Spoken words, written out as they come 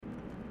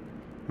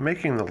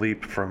Making the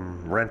leap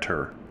from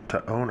renter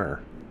to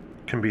owner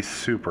can be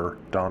super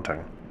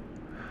daunting.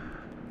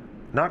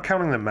 Not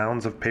counting the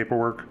mounds of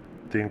paperwork,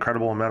 the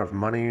incredible amount of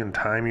money and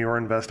time you are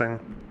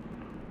investing,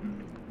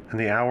 and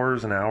the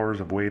hours and hours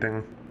of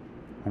waiting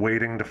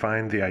to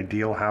find the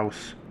ideal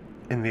house,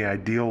 in the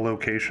ideal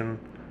location,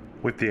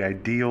 with the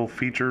ideal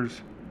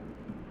features,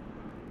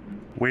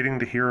 waiting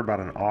to hear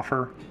about an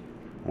offer,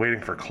 waiting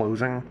for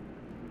closing,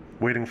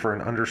 waiting for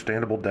an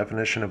understandable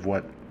definition of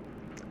what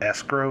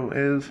escrow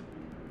is.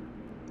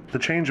 The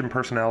change in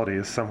personality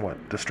is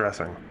somewhat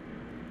distressing.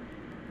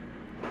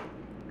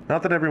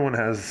 Not that everyone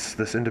has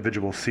this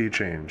individual sea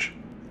change,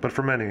 but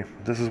for many,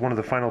 this is one of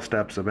the final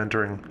steps of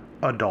entering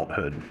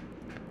adulthood.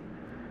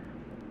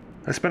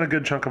 I spent a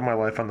good chunk of my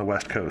life on the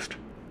West Coast,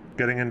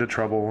 getting into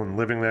trouble and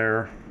living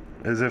there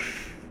as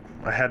if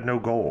I had no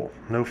goal,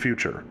 no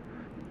future,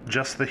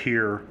 just the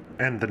here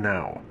and the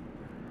now.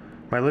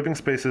 My living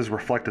spaces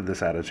reflected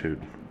this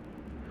attitude.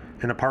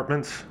 In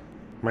apartments,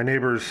 my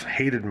neighbors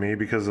hated me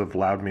because of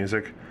loud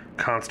music,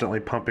 constantly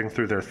pumping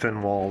through their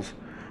thin walls,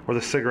 or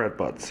the cigarette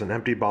butts and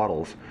empty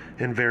bottles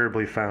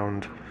invariably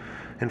found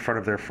in front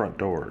of their front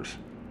doors.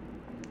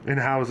 In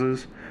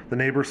houses, the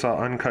neighbors saw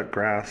uncut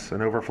grass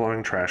and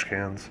overflowing trash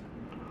cans.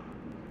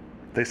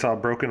 They saw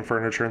broken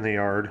furniture in the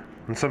yard,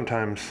 and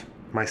sometimes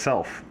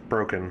myself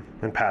broken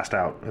and passed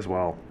out as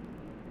well.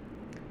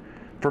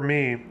 For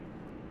me,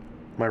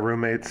 my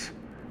roommates,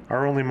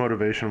 our only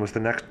motivation was the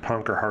next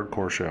punk or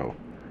hardcore show,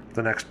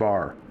 the next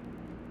bar.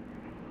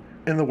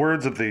 In the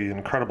words of the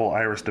incredible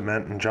Iris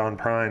DeMent and John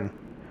Prine,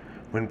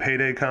 when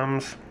payday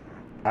comes,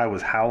 I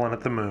was howling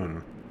at the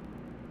moon.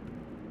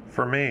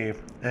 For me,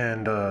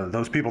 and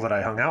those people that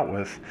I hung out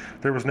with,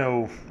 there was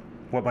no,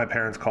 what my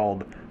parents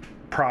called,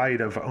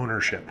 pride of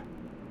ownership.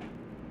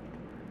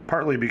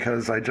 Partly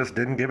because I just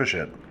didn't give a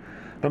shit,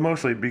 but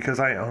mostly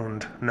because I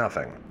owned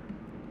nothing.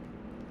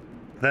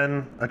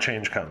 Then a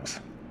change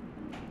comes.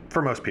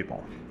 For most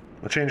people.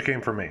 A change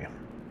came for me.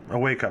 A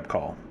wake-up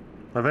call.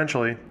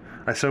 Eventually,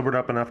 I sobered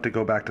up enough to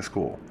go back to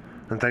school,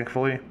 and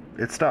thankfully,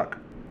 it stuck.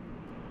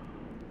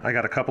 I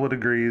got a couple of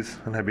degrees,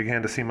 and I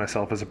began to see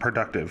myself as a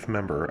productive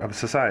member of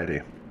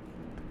society.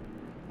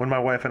 When my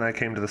wife and I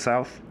came to the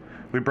South,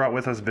 we brought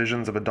with us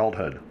visions of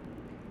adulthood.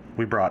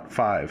 We brought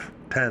 5,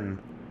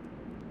 10,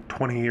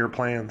 20-year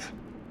plans.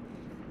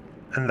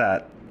 And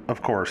that,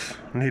 of course,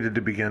 needed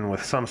to begin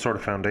with some sort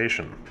of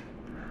foundation.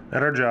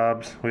 At our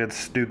jobs, we had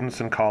students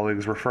and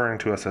colleagues referring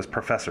to us as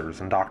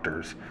professors and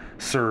doctors,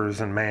 sirs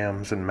and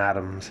ma'ams and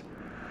madams.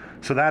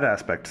 So that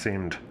aspect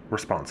seemed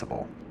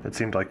responsible. It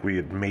seemed like we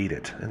had made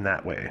it in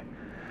that way.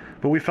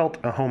 But we felt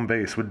a home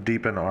base would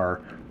deepen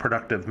our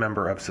productive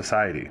member of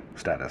society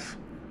status.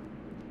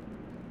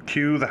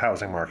 Cue the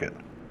housing market.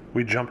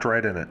 We jumped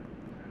right in it.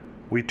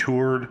 We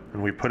toured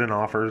and we put in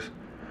offers.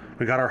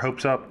 We got our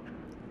hopes up,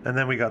 and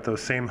then we got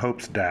those same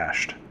hopes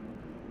dashed.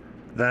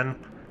 Then,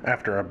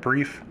 after a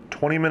brief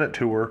 20-minute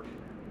tour,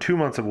 2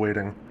 months of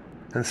waiting,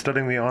 and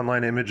studying the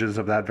online images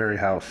of that very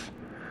house,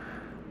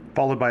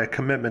 followed by a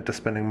commitment to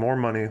spending more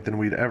money than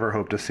we'd ever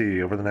hoped to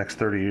see over the next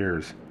 30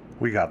 years,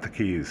 we got the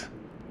keys.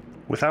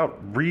 Without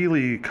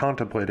really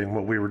contemplating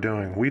what we were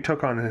doing, we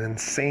took on an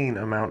insane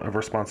amount of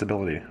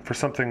responsibility for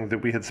something that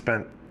we had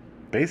spent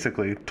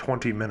basically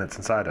 20 minutes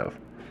inside of.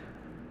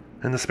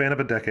 In the span of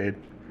a decade,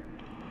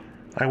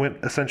 I went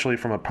essentially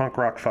from a punk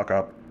rock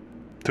fuck-up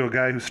to a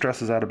guy who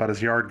stresses out about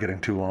his yard getting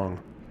too long.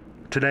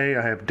 Today,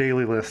 I have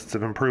daily lists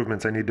of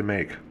improvements I need to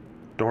make.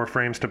 Door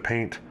frames to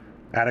paint,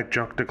 attic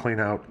junk to clean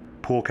out,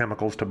 pool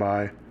chemicals to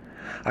buy.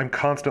 I'm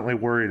constantly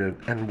worried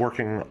and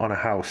working on a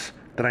house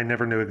that I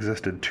never knew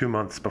existed 2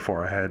 months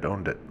before I had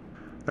owned it.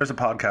 There's a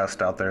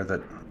podcast out there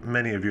that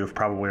many of you have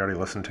probably already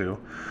listened to,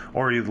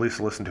 or you at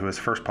least listened to his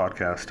first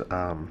podcast,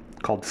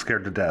 called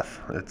Scared to Death.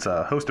 It's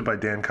hosted by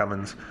Dan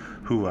Cummins,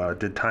 who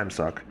did Time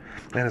Suck,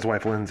 and his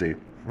wife Lindsay.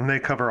 And they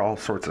cover all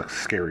sorts of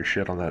scary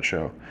shit on that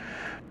show.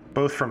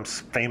 Both from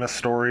famous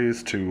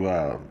stories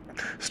to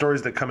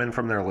stories that come in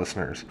from their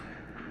listeners.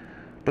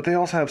 But they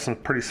also have some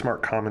pretty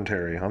smart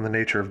commentary on the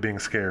nature of being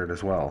scared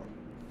as well.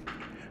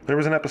 There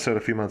was an episode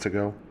a few months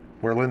ago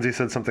where Lindsay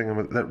said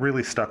something that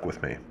really stuck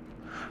with me.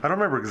 I don't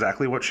remember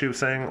exactly what she was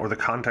saying or the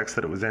context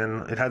that it was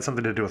in. It had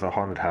something to do with a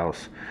haunted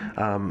house.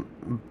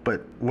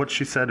 But what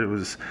she said, it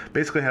was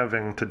basically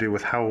having to do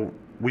with how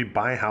we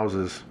buy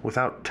houses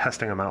without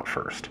testing them out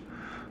first,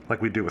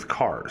 like we do with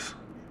cars.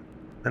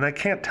 And I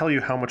can't tell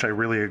you how much I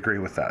really agree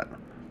with that.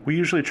 We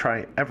usually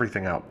try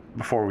everything out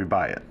before we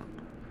buy it.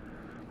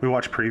 We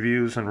watch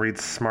previews and read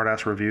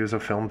smart-ass reviews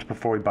of films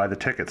before we buy the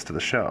tickets to the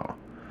show.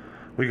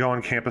 We go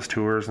on campus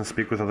tours and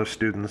speak with other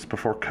students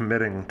before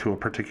committing to a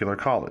particular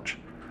college.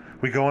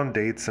 We go on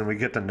dates and we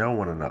get to know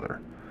one another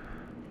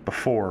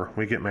before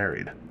we get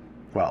married.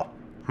 Well,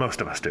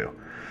 most of us do.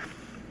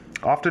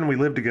 Often we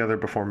live together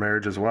before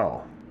marriage as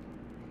well.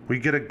 We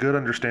get a good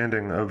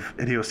understanding of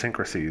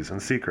idiosyncrasies and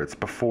secrets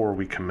before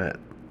we commit.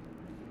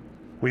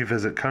 We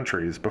visit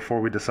countries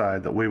before we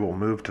decide that we will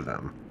move to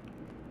them.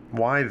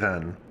 Why,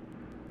 then,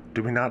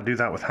 do we not do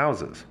that with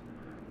houses?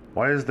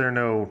 Why is there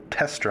no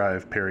test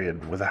drive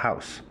period with a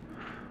house?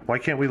 Why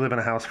can't we live in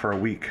a house for a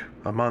week,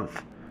 a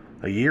month,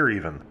 a year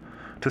even,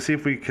 to see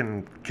if we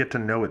can get to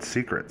know its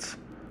secrets,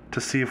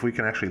 to see if we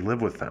can actually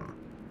live with them?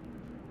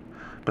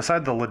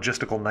 Beside the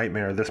logistical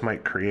nightmare this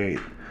might create,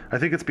 I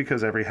think it's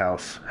because every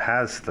house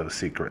has those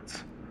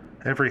secrets.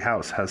 Every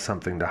house has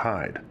something to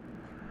hide.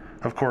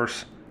 Of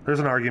course, there's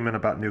an argument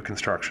about new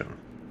construction,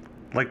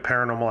 like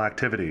Paranormal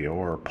Activity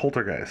or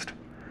Poltergeist.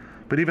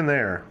 But even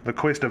there, the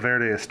Cuesta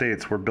Verde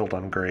estates were built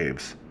on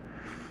graves.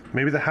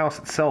 Maybe the house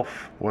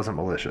itself wasn't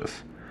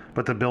malicious,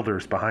 but the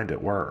builders behind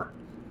it were.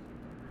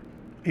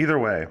 Either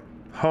way,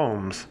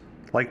 homes,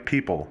 like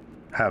people,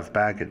 have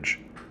baggage.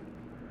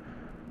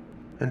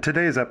 In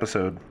today's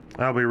episode,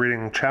 I'll be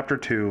reading Chapter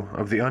 2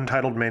 of the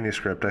untitled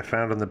manuscript I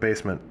found in the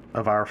basement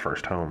of our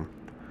first home.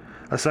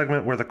 A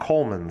segment where the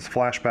Colemans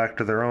flash back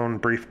to their own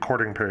brief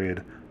courting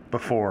period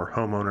before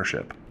home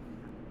ownership.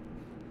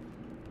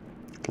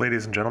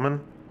 Ladies and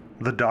gentlemen,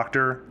 the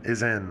doctor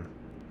is in,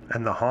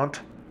 and the haunt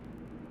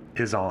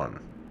is on.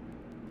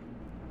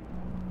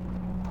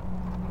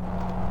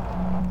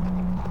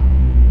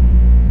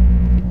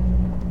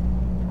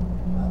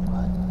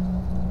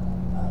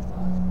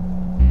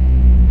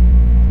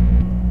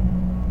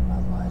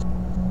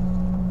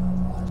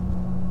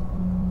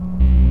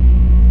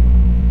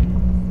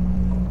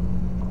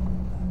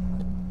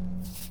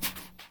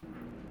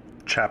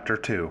 Chapter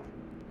 2.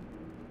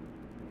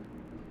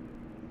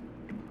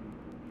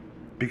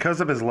 Because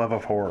of his love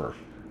of horror,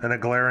 and a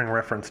glaring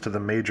reference to the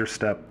major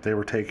step they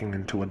were taking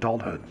into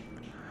adulthood,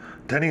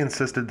 Denny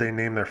insisted they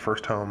name their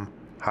first home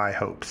High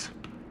Hopes.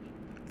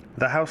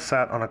 The house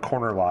sat on a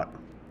corner lot.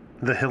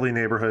 The hilly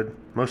neighborhood,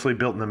 mostly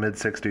built in the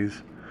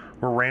mid-60s,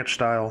 were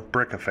ranch-style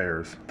brick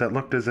affairs that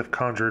looked as if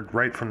conjured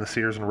right from the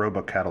Sears and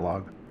Roebuck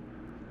catalog.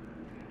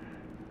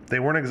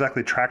 They weren't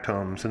exactly tract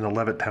homes in the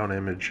Levittown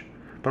image,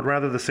 but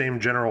rather the same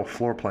general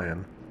floor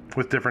plan,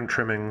 with different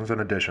trimmings and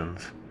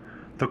additions.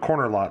 The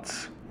corner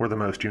lots were the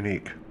most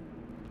unique.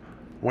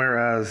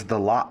 Whereas the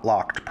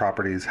lot-locked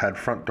properties had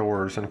front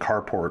doors and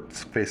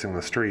carports facing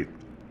the street,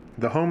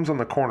 the homes on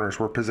the corners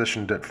were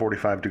positioned at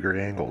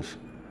 45-degree angles,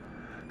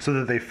 so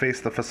that they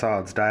faced the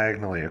facades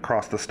diagonally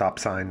across the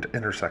stop-signed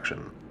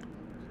intersection.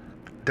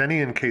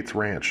 Denny and Kate's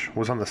ranch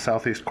was on the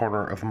southeast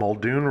corner of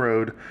Muldoon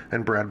Road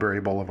and Bradbury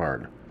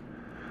Boulevard.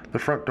 The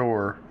front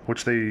door,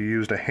 which they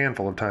used a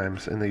handful of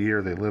times in the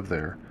year they lived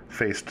there,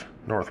 faced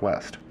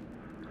northwest.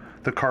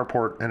 The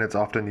carport and its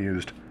often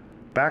used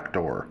back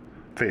door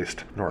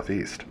faced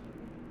northeast.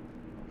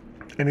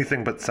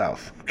 Anything but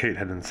south, Kate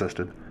had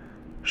insisted.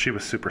 She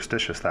was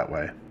superstitious that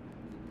way.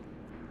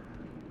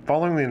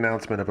 Following the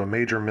announcement of a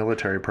major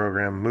military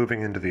program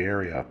moving into the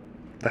area,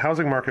 the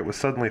housing market was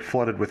suddenly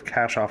flooded with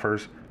cash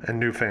offers and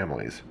new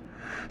families.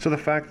 So the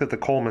fact that the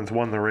Colemans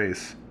won the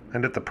race,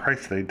 and at the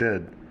price they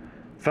did,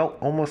 felt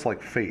almost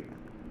like fate.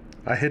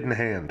 A hidden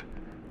hand,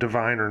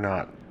 divine or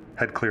not,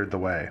 had cleared the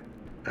way.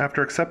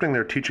 After accepting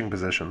their teaching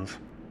positions,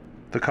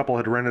 the couple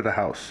had rented a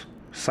house,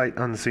 sight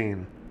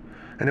unseen,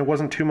 and it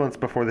wasn't 2 months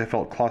before they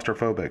felt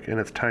claustrophobic in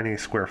its tiny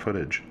square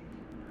footage.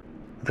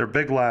 Their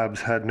big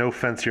labs had no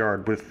fence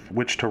yard with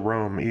which to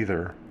roam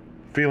either.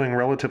 Feeling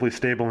relatively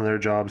stable in their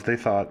jobs, they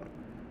thought,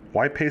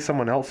 why pay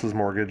someone else's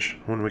mortgage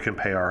when we can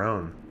pay our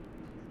own?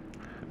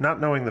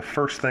 Not knowing the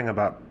first thing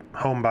about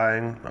home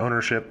buying,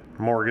 ownership,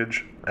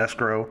 mortgage,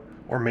 escrow,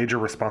 or major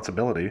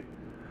responsibility,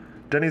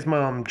 Denny's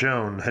mom,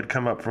 Joan, had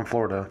come up from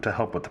Florida to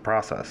help with the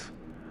process.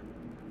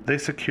 They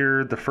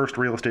secured the first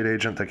real estate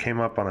agent that came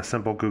up on a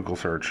simple Google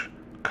search,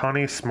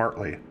 Connie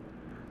Smartley,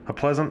 a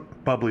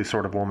pleasant, bubbly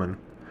sort of woman.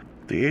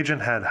 The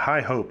agent had high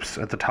hopes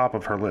at the top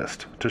of her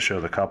list to show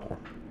the couple.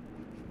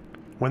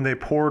 When they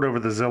pored over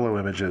the Zillow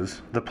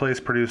images, the place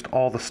produced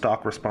all the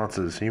stock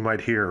responses you might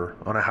hear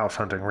on a house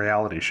hunting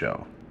reality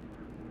show.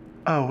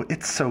 Oh,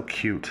 it's so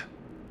cute.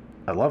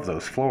 I love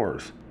those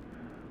floors.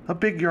 A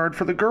big yard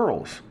for the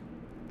girls.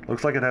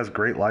 Looks like it has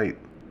great light.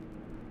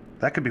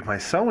 That could be my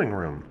sewing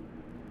room.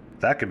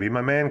 That could be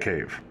my man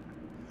cave.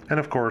 And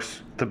of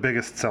course, the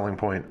biggest selling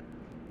point,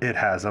 it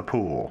has a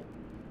pool.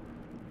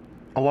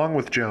 Along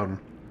with Joan,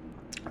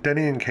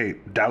 Denny and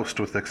Kate, doused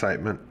with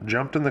excitement,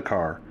 jumped in the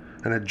car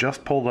and had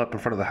just pulled up in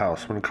front of the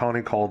house when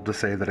Connie called to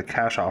say that a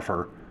cash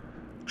offer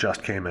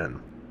just came in.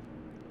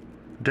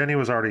 Denny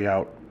was already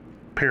out,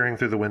 peering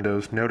through the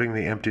windows, noting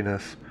the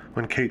emptiness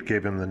when Kate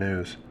gave him the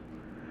news.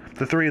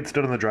 The three had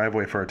stood in the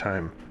driveway for a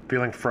time,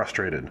 feeling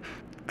frustrated,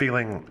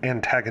 feeling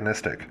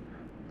antagonistic,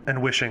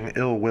 and wishing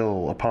ill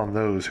will upon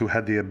those who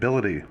had the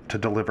ability to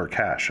deliver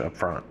cash up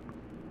front.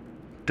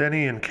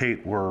 Denny and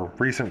Kate were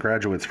recent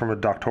graduates from a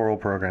doctoral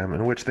program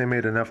in which they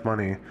made enough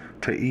money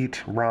to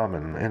eat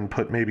ramen and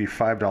put maybe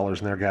 $5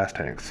 in their gas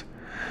tanks,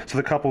 so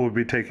the couple would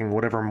be taking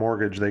whatever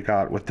mortgage they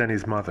got with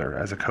Denny's mother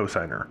as a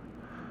cosigner.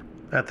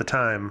 At the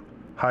time,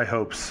 High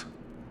Hopes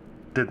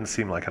didn't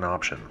seem like an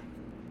option.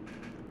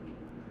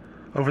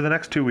 Over the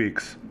next 2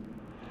 weeks,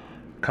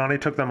 Connie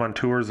took them on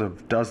tours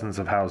of dozens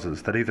of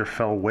houses that either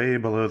fell way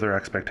below their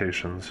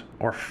expectations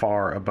or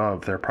far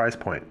above their price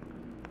point.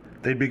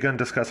 They'd begun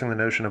discussing the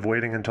notion of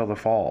waiting until the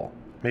fall,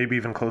 maybe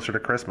even closer to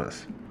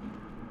Christmas.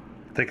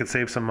 They could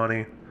save some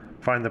money,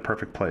 Find the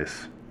perfect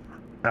place.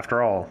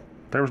 After all,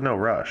 there was no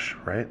rush,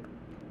 right?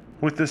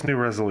 With this new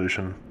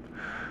resolution,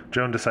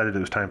 Joan decided it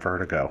was time for her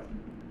to go.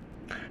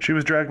 She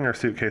was dragging her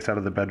suitcase out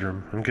of the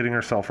bedroom and getting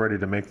herself ready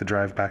to make the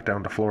drive back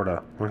down to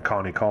Florida when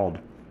Connie called.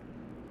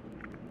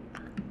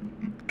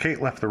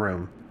 Kate left the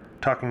room,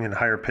 talking in a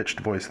higher-pitched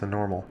voice than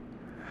normal.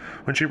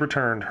 When she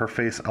returned, her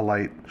face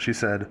alight, she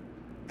said,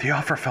 "The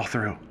offer fell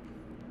through."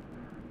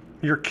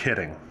 "You're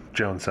kidding,"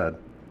 Joan said.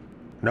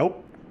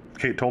 "Nope,"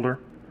 Kate told her.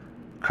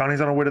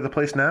 "Connie's on her way to the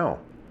place now."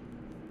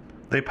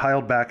 They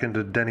piled back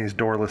into Denny's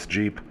doorless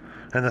Jeep,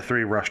 and the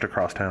three rushed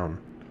across town.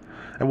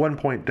 At one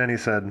point, Denny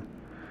said,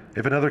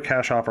 "If another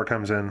cash offer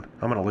comes in,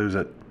 I'm going to lose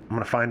it. I'm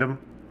going to find him,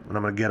 and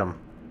I'm going to get him."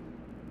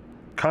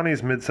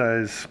 Connie's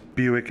midsize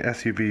Buick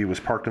SUV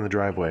was parked in the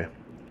driveway,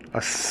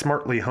 a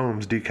Smartly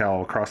Homes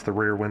decal across the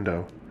rear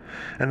window,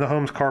 and the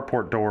home's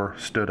carport door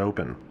stood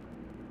open.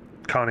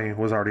 Connie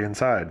was already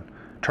inside,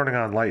 turning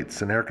on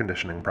lights and air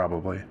conditioning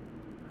probably.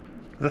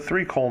 The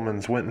three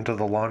Colemans went into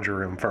the laundry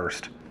room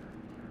first.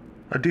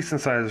 A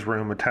decent-sized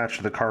room attached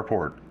to the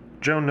carport.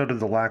 Joan noted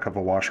the lack of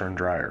a washer and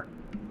dryer.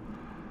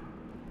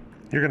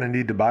 "You're going to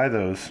need to buy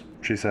those,"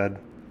 she said.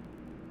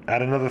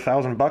 "Add another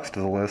 $1,000 to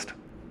the list."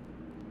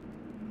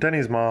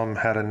 Denny's mom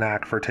had a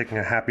knack for taking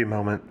a happy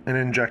moment and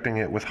injecting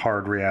it with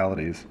hard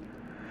realities.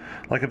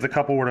 Like if the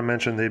couple were to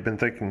mention they'd been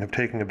thinking of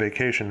taking a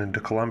vacation into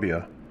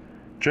Colombia,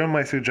 Joan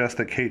might suggest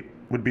that Kate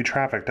would be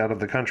trafficked out of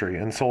the country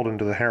and sold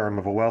into the harem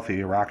of a wealthy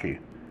Iraqi.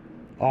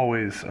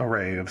 Always a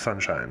ray of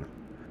sunshine.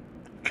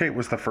 Kate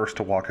was the first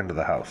to walk into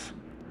the house.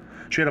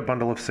 She had a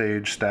bundle of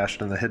sage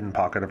stashed in the hidden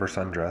pocket of her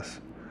sundress.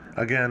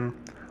 Again,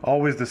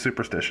 always the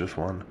superstitious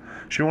one,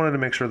 she wanted to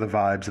make sure the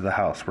vibes of the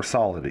house were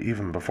solid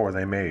even before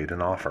they made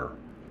an offer.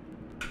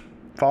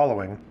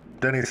 Following,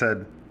 Denny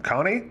said,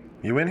 "Connie,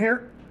 you in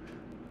here?"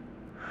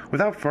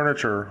 Without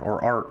furniture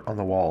or art on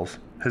the walls,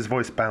 his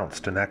voice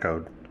bounced and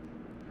echoed.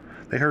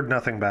 They heard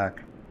nothing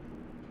back.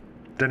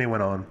 Denny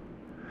went on,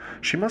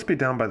 "She must be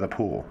down by the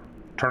pool,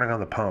 turning on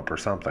the pump or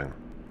something."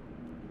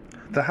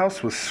 The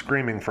house was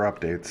screaming for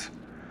updates.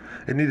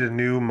 It needed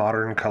new,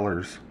 modern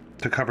colors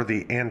to cover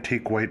the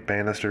antique white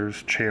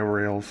banisters, chair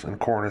rails, and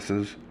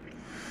cornices.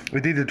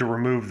 It needed to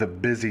remove the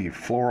busy,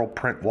 floral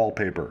print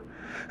wallpaper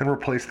and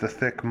replace the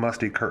thick,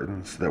 musty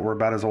curtains that were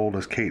about as old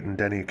as Kate and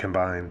Denny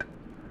combined.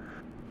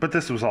 But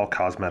this was all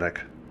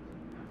cosmetic.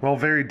 While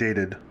very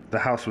dated, the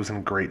house was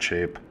in great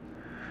shape.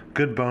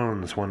 Good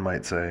bones, one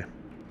might say.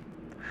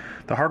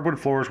 The hardwood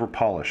floors were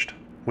polished,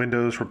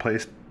 windows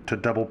replaced to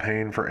double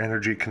pane for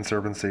energy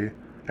conservancy,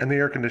 and the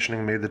air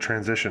conditioning made the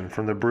transition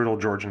from the brutal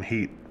Georgian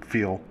heat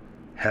feel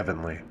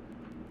heavenly.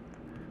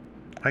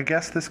 "I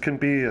guess this can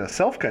be a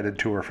self-guided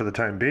tour for the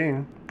time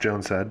being,"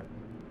 Joan said,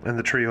 and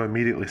the trio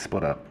immediately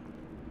split up.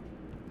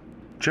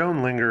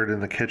 Joan lingered in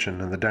the kitchen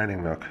and the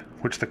dining nook,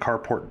 which the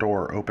carport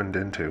door opened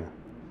into.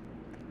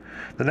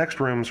 The next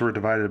rooms were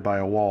divided by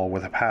a wall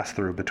with a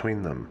pass-through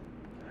between them.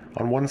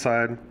 On one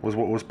side was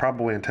what was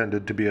probably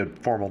intended to be a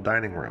formal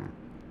dining room,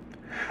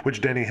 which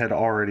Denny had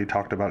already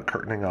talked about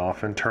curtaining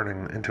off and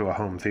turning into a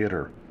home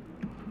theater,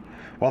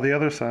 while the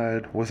other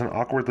side was an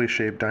awkwardly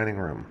shaped dining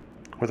room,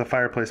 with a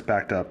fireplace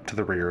backed up to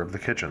the rear of the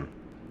kitchen.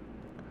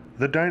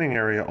 The dining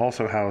area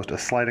also housed a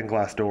sliding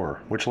glass door,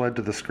 which led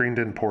to the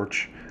screened-in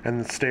porch and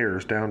the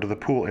stairs down to the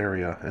pool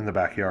area in the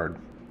backyard.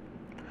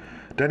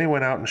 Denny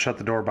went out and shut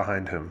the door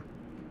behind him.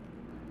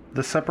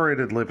 The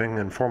separated living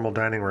and formal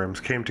dining rooms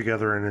came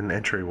together in an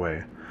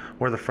entryway,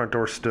 where the front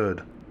door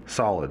stood,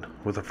 solid,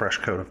 with a fresh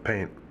coat of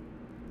paint.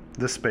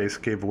 This space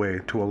gave way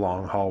to a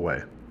long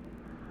hallway.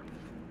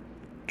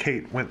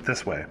 Kate went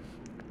this way.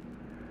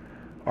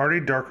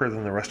 Already darker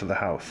than the rest of the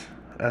house,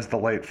 as the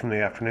light from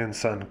the afternoon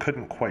sun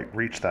couldn't quite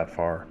reach that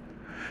far,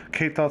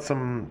 Kate thought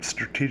some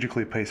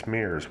strategically placed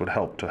mirrors would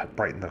help to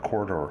brighten the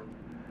corridor.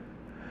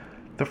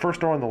 The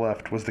first door on the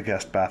left was the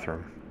guest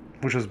bathroom,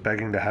 which was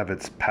begging to have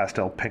its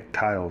pastel pink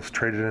tiles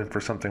traded in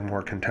for something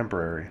more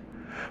contemporary,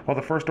 while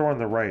the first door on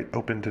the right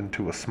opened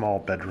into a small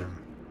bedroom.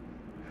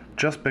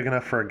 Just big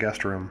enough for a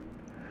guest room,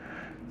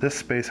 this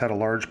space had a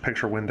large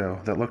picture window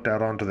that looked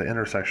out onto the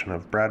intersection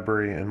of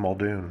Bradbury and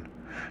Muldoon,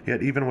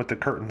 yet even with the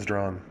curtains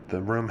drawn,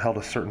 the room held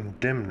a certain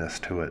dimness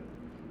to it.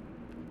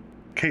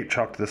 Kate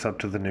chalked this up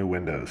to the new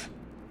windows.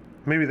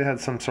 Maybe they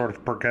had some sort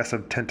of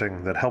progressive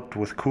tinting that helped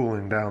with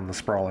cooling down the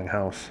sprawling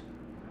house.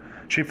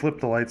 She flipped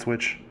the light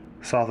switch,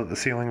 saw that the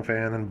ceiling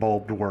fan and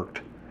bulb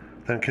worked,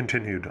 then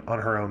continued on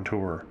her own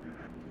tour.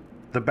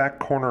 The back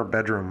corner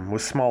bedroom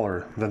was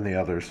smaller than the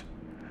others.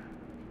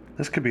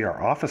 This could be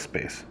our office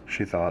space,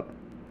 she thought.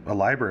 A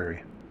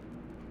library.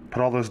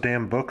 Put all those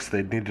damn books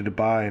they'd needed to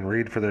buy and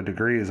read for their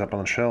degrees up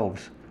on the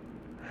shelves.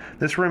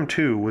 This room,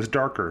 too, was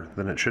darker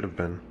than it should have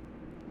been.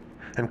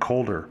 And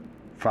colder.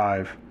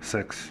 5,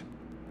 6,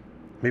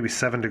 maybe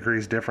 7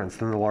 degrees difference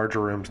than the larger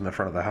rooms in the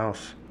front of the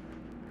house.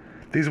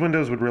 These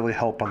windows would really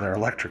help on their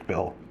electric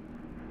bill.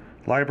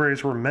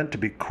 Libraries were meant to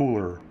be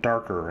cooler,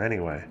 darker,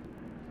 anyway.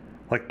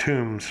 Like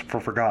tombs for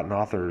forgotten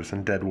authors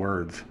and dead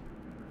words.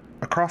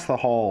 Across the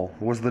hall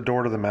was the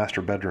door to the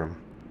master bedroom.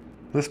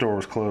 This door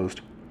was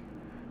closed.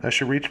 As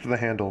she reached for the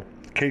handle,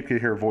 Kate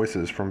could hear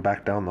voices from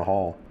back down the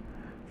hall.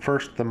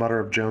 First, the mutter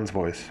of Joan's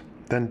voice,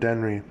 then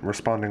Denry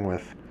responding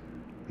with,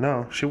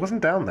 "No, she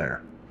wasn't down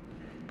there."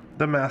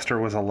 The master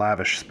was a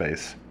lavish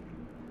space.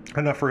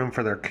 Enough room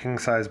for their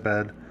king-size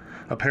bed,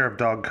 a pair of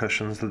dog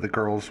cushions that the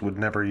girls would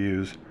never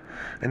use,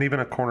 and even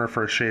a corner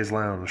for a chaise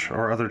lounge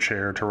or other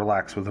chair to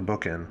relax with a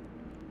book in.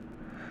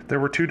 There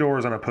were 2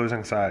 doors on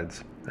opposing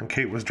sides, and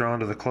Kate was drawn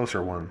to the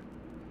closer one.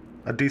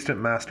 A decent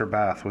master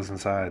bath was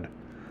inside.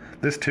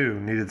 This, too,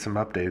 needed some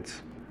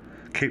updates.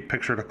 Kate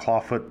pictured a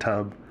clawfoot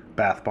tub,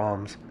 bath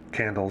bombs,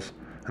 candles,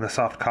 and a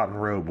soft cotton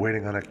robe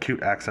waiting on a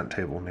cute accent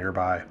table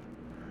nearby.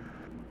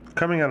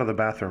 Coming out of the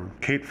bathroom,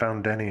 Kate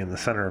found Denny in the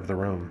center of the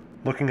room,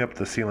 looking up at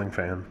the ceiling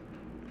fan.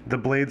 The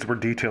blades were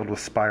detailed with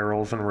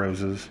spirals and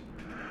roses.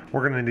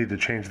 "We're going to need to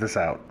change this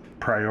out.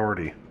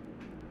 Priority,"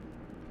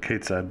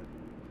 Kate said.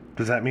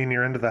 "Does that mean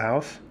you're into the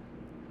house?"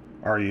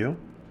 "Are you?"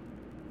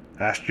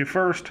 "Asked you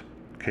first,"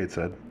 Kate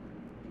said.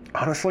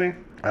 "Honestly,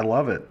 I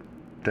love it,"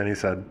 Denny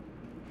said.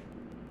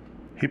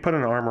 He put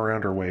an arm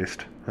around her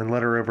waist and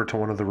led her over to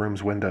one of the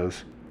room's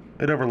windows.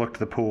 It overlooked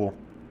the pool.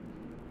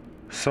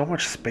 So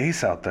much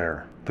space out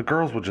there. The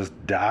girls will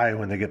just die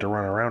when they get to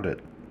run around it.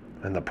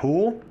 And the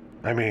pool?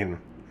 I mean,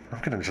 I'm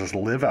gonna just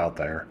live out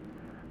there.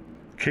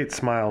 Kate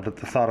smiled at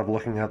the thought of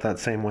looking out that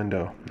same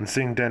window and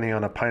seeing Denny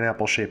on a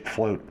pineapple-shaped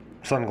float,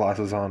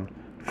 sunglasses on,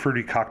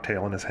 fruity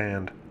cocktail in his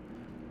hand.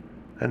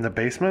 And the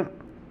basement?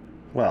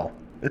 Well,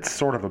 it's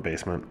sort of a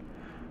basement.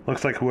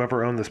 Looks like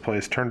whoever owned this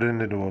place turned it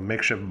into a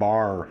makeshift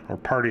bar or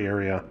party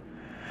area.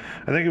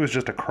 I think it was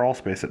just a crawl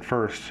space at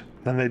first.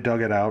 Then they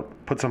dug it out,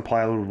 put some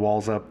plywood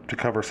walls up to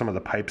cover some of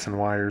the pipes and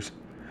wires.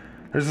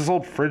 There's this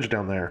old fridge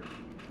down there.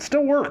 It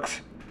still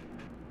works.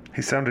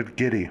 He sounded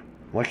giddy,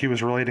 like he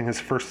was relating his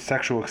first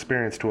sexual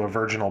experience to a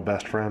virginal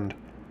best friend.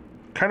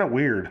 Kind of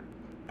weird,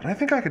 but I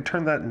think I could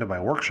turn that into my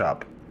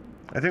workshop.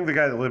 I think the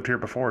guy that lived here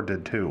before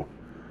did too.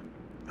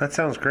 That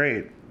sounds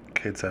great,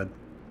 Kate said.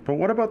 But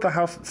what about the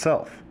house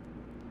itself?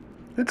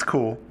 It's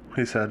cool,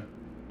 he said,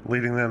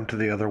 leading them to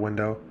the other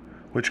window,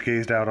 which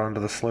gazed out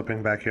onto the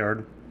sloping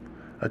backyard.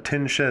 A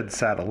tin shed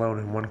sat alone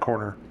in one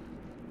corner.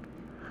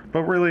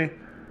 But really,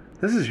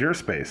 this is your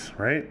space,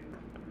 right?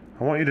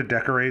 I want you to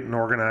decorate and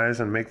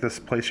organize and make this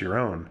place your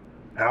own.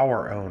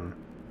 Our own.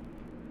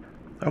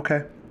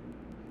 Okay.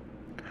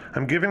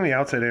 I'm giving the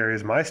outside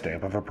areas my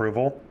stamp of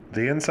approval.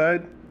 The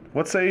inside?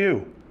 What say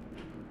you?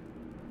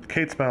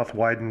 Kate's mouth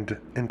widened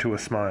into a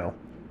smile.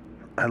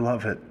 I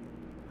love it.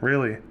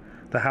 Really,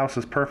 the house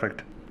is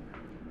perfect.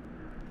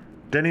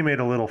 Denny made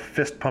a little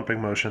fist-pumping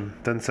motion,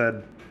 then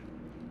said,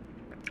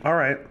 All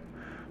right,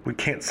 we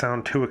can't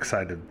sound too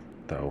excited,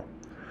 though.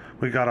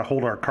 We gotta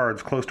hold our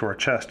cards close to our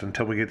chest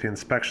until we get the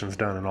inspections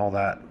done and all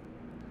that.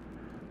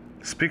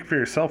 Speak for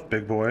yourself,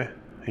 big boy.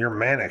 You're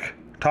manic,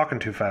 talking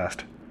too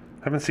fast.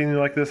 Haven't seen you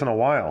like this in a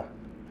while.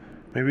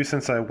 Maybe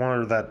since I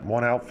wore that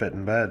one outfit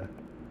in bed.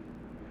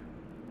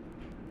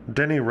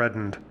 Denny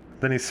reddened,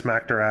 then he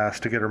smacked her ass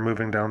to get her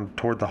moving down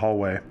toward the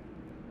hallway.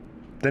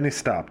 Then he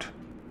stopped.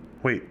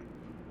 Wait,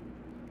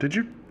 did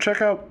you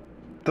check out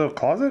the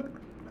closet?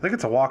 I think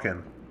it's a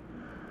walk-in.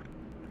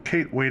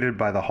 Kate waited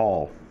by the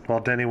hall, while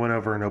Denny went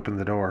over and opened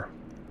the door.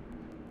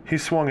 He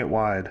swung it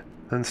wide,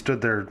 then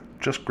stood there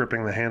just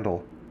gripping the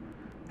handle.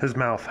 His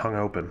mouth hung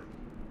open.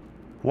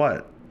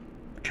 What?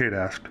 Kate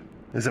asked.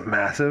 Is it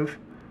massive?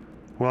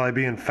 Will I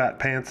be in fat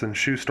pants and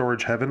shoe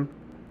storage heaven?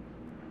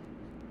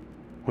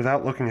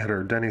 Without looking at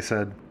her, Denny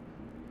said,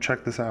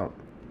 Check this out.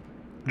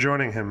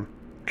 Joining him,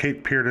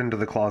 Kate peered into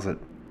the closet.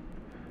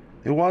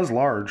 It was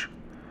large,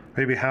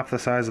 maybe half the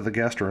size of the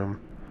guest room,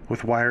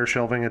 with wire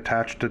shelving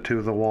attached to 2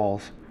 of the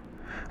walls.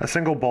 A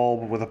single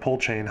bulb with a pull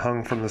chain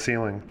hung from the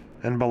ceiling,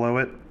 and below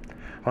it,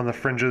 on the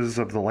fringes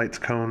of the light's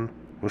cone,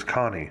 was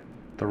Connie,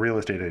 the real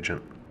estate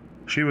agent.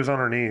 She was on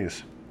her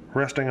knees,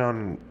 resting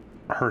on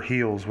her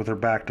heels with her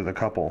back to the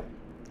couple.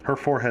 Her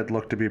forehead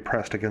looked to be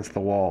pressed against the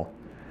wall.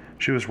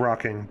 She was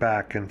rocking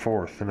back and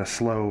forth in a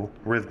slow,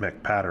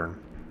 rhythmic pattern.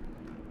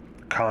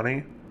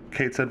 Connie?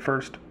 Kate said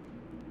first.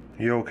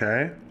 You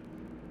okay?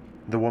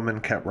 The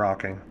woman kept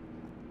rocking.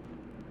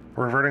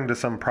 Reverting to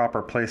some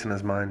proper place in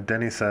his mind,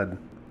 Denny said,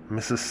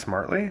 Mrs.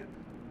 Smartley?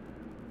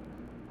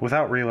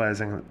 Without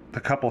realizing,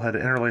 the couple had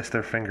interlaced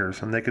their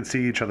fingers, and they could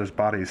see each other's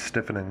bodies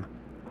stiffening.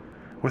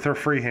 With her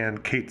free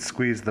hand, Kate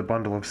squeezed the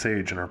bundle of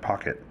sage in her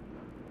pocket.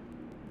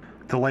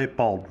 The light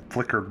bulb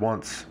flickered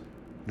once,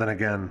 then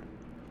again.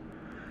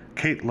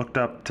 Kate looked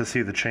up to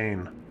see the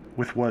chain,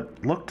 with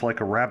what looked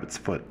like a rabbit's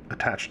foot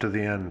attached to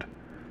the end.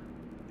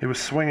 It was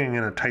swinging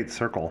in a tight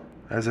circle,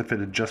 as if it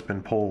had just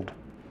been pulled.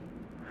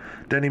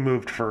 Denny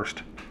moved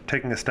first,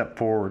 taking a step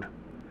forward.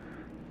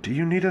 Do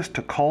you need us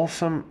to call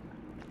some...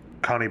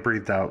 Connie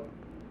breathed out,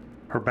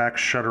 her back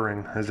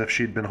shuddering as if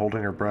she'd been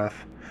holding her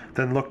breath,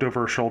 then looked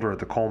over her shoulder at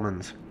the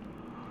Colemans.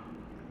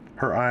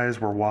 Her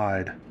eyes were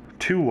wide,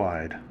 too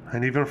wide,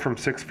 and even from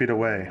 6 feet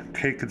away,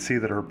 Kate could see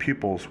that her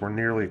pupils were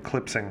nearly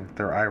eclipsing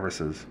their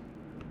irises.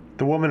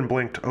 The woman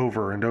blinked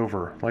over and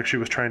over, like she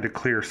was trying to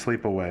clear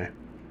sleep away.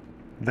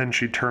 Then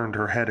she turned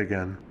her head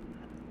again.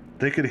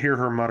 They could hear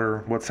her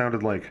mutter what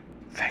sounded like,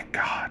 Thank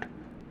God.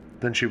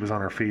 Then she was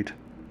on her feet.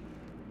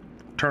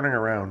 Turning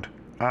around,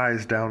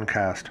 eyes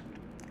downcast,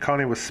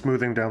 Connie was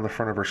smoothing down the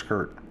front of her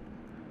skirt.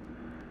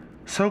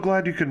 So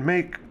glad you could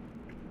make,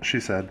 she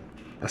said,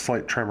 a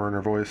slight tremor in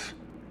her voice.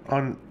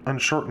 On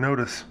short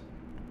notice.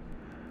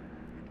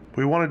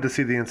 We wanted to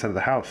see the inside of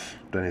the house,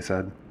 Denny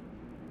said.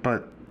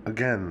 But,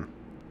 again,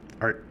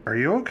 are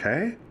you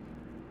okay?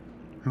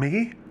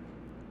 Me?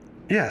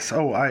 Yes,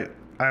 I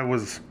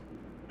was,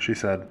 she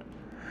said,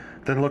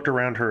 then looked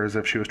around her as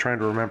if she was trying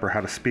to remember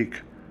how to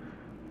speak,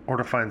 or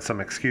to find some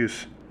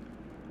excuse.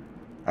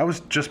 I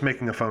was just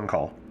making a phone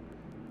call.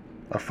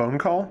 A phone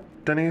call?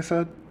 Denny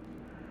said.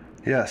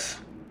 Yes.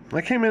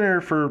 I came in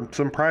here for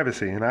some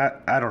privacy, and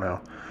I don't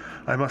know.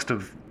 I must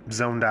have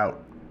zoned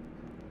out.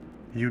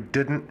 You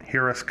didn't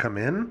hear us come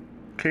in?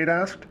 Kate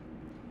asked.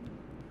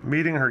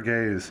 Meeting her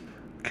gaze,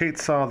 Kate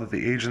saw that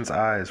the agent's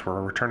eyes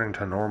were returning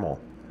to normal.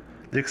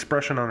 The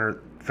expression on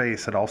her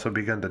face had also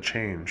begun to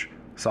change,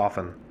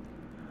 soften.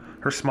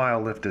 Her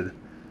smile lifted,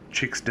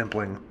 cheeks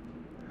dimpling.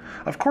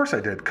 Of course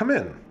I did. Come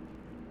in,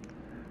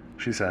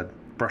 she said,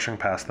 brushing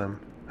past them.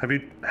 Have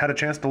you had a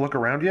chance to look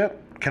around yet?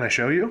 Can I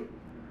show you?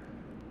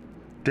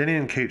 Denny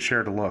and Kate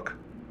shared a look,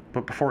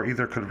 but before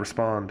either could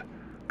respond,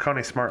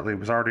 Connie smartly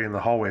was already in the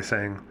hallway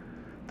saying,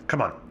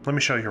 Come on, let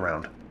me show you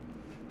around.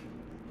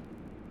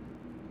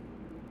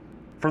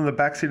 From the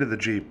backseat of the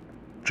Jeep,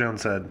 Joan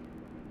said,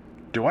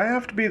 Do I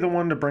have to be the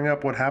one to bring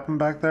up what happened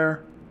back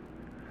there?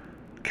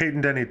 Kate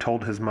and Denny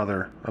told his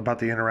mother about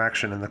the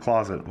interaction in the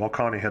closet while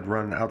Connie had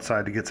run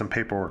outside to get some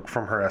paperwork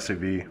from her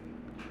SUV.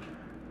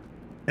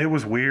 It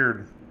was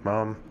weird,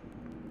 Mom.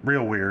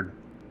 Real weird,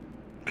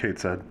 Kate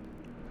said.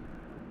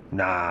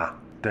 Nah,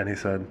 Denny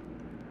said.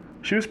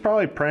 She was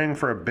probably praying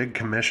for a big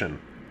commission.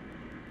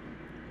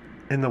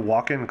 In the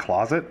walk-in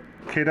closet?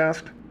 Kate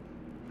asked.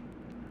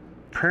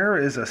 Prayer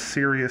is a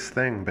serious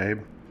thing,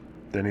 babe,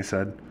 Denny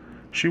said.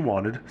 She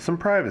wanted some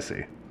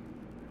privacy.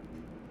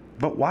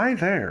 But why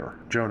there?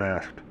 Joan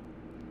asked.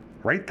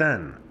 Right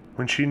then,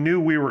 when she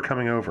knew we were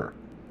coming over.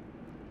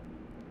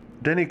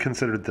 Denny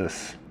considered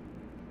this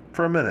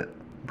for a minute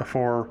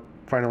before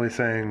finally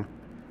saying,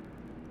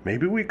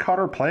 Maybe we caught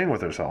her playing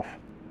with herself.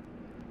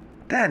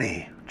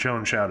 Denny,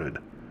 Joan shouted.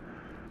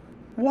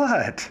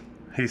 What?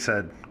 He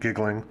said,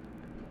 giggling.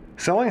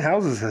 Selling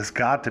houses has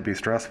got to be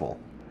stressful.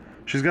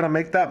 She's got to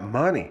make that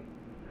money.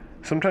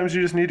 Sometimes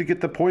you just need to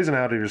get the poison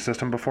out of your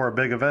system before a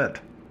big event.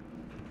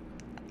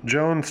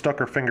 Joan stuck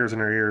her fingers in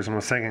her ears and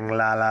was singing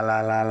la la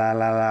la la la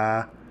la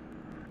la.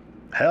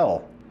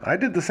 Hell, I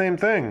did the same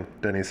thing,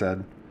 Denny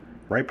said.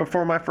 Right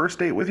before my first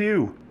date with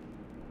you.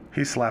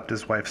 He slapped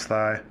his wife's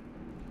thigh.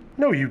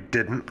 No, you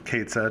didn't,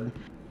 Kate said.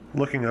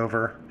 Looking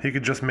over, he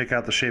could just make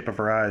out the shape of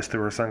her eyes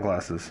through her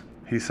sunglasses.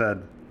 He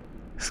said,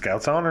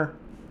 Scout's honor.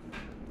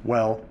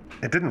 Well,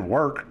 it didn't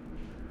work.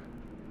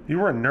 You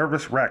were a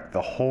nervous wreck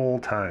the whole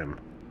time.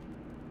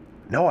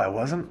 No, I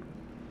wasn't.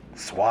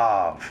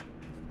 Suave.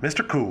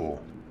 Mr.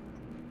 Cool.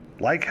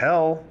 Like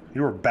hell.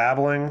 You were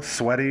babbling,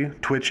 sweaty,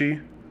 twitchy,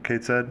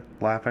 Kate said,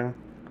 laughing.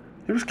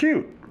 It was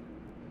cute.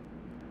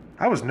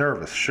 I was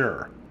nervous,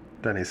 sure,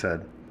 Denny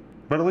said.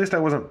 But at least I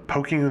wasn't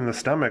poking you in the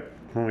stomach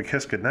when we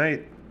kissed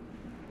goodnight.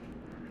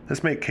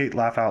 This made Kate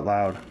laugh out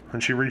loud,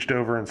 and she reached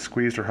over and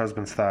squeezed her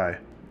husband's thigh.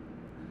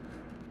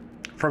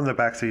 From the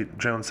backseat,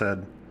 Joan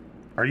said,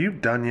 Are you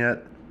done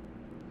yet?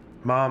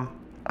 Mom,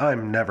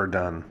 I'm never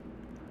done.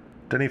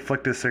 Denny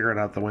flicked his cigarette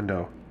out the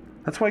window.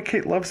 That's why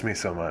Kate loves me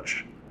so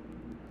much.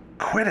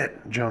 Quit it,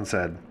 Joan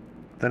said.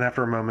 Then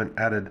after a moment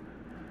added,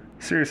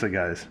 Seriously,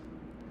 guys,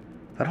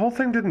 that whole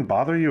thing didn't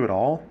bother you at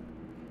all?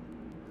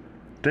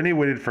 Denny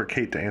waited for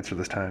Kate to answer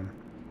this time,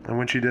 and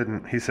when she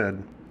didn't, he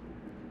said,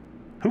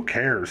 Who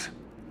cares?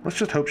 Let's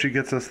just hope she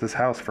gets us this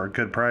house for a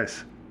good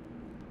price.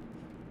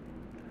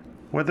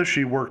 Whether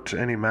she worked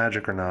any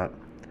magic or not,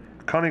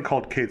 Connie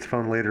called Kate's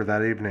phone later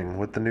that evening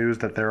with the news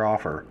that their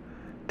offer,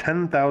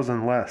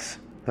 $10,000 less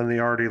than the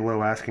already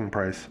low asking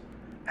price,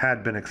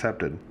 had been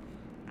accepted.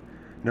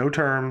 No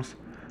terms,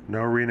 no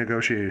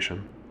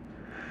renegotiation.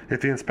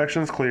 If the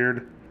inspections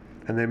cleared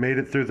and they made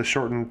it through the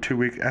shortened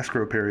 2-week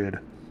escrow period,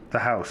 the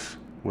house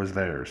was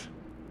theirs.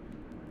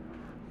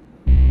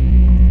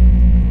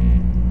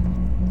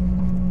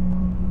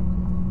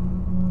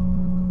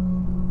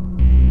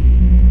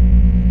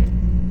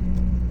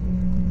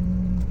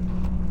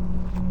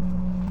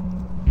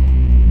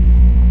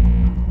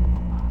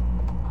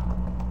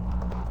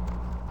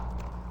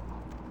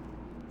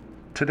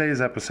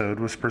 Today's episode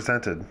was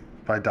presented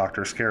by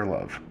Dr.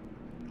 Scarelove.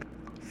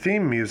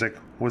 Theme music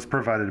was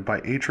provided by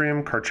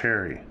Atrium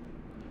Carcieri.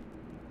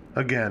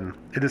 Again,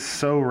 it is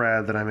so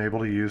rad that I'm able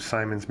to use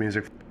Simon's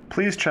music.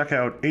 Please check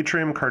out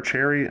Atrium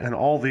Carcieri and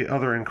all the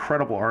other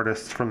incredible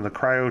artists from the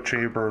Cryo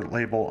Chamber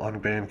label on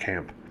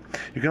Bandcamp.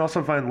 You can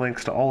also find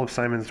links to all of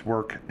Simon's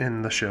work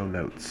in the show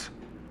notes.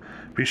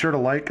 Be sure to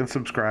like and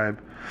subscribe.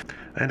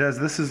 And as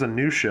this is a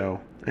new show,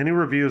 any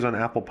reviews on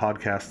Apple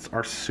Podcasts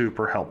are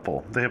super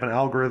helpful. They have an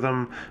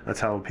algorithm.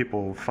 That's how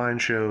people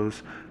find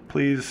shows.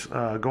 Please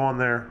go on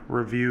there,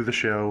 review the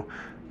show.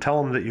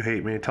 Tell them that you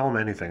hate me. Tell them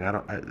anything.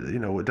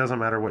 It doesn't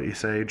matter what you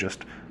say.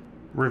 Just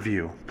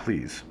review,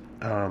 please.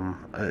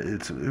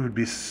 It would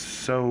be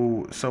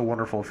so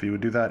wonderful if you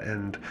would do that,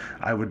 and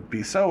I would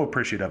be so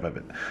appreciative of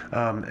it.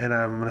 And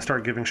I'm going to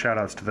start giving shout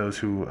outs to those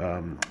who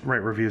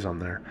write reviews on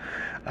there.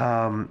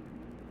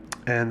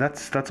 And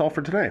that's all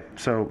for today.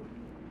 So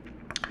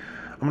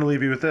I'm going to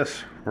leave you with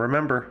this.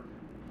 Remember,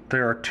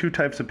 there are two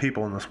types of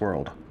people in this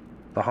world: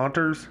 the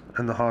haunters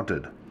and the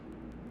haunted.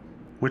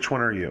 Which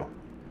one are you?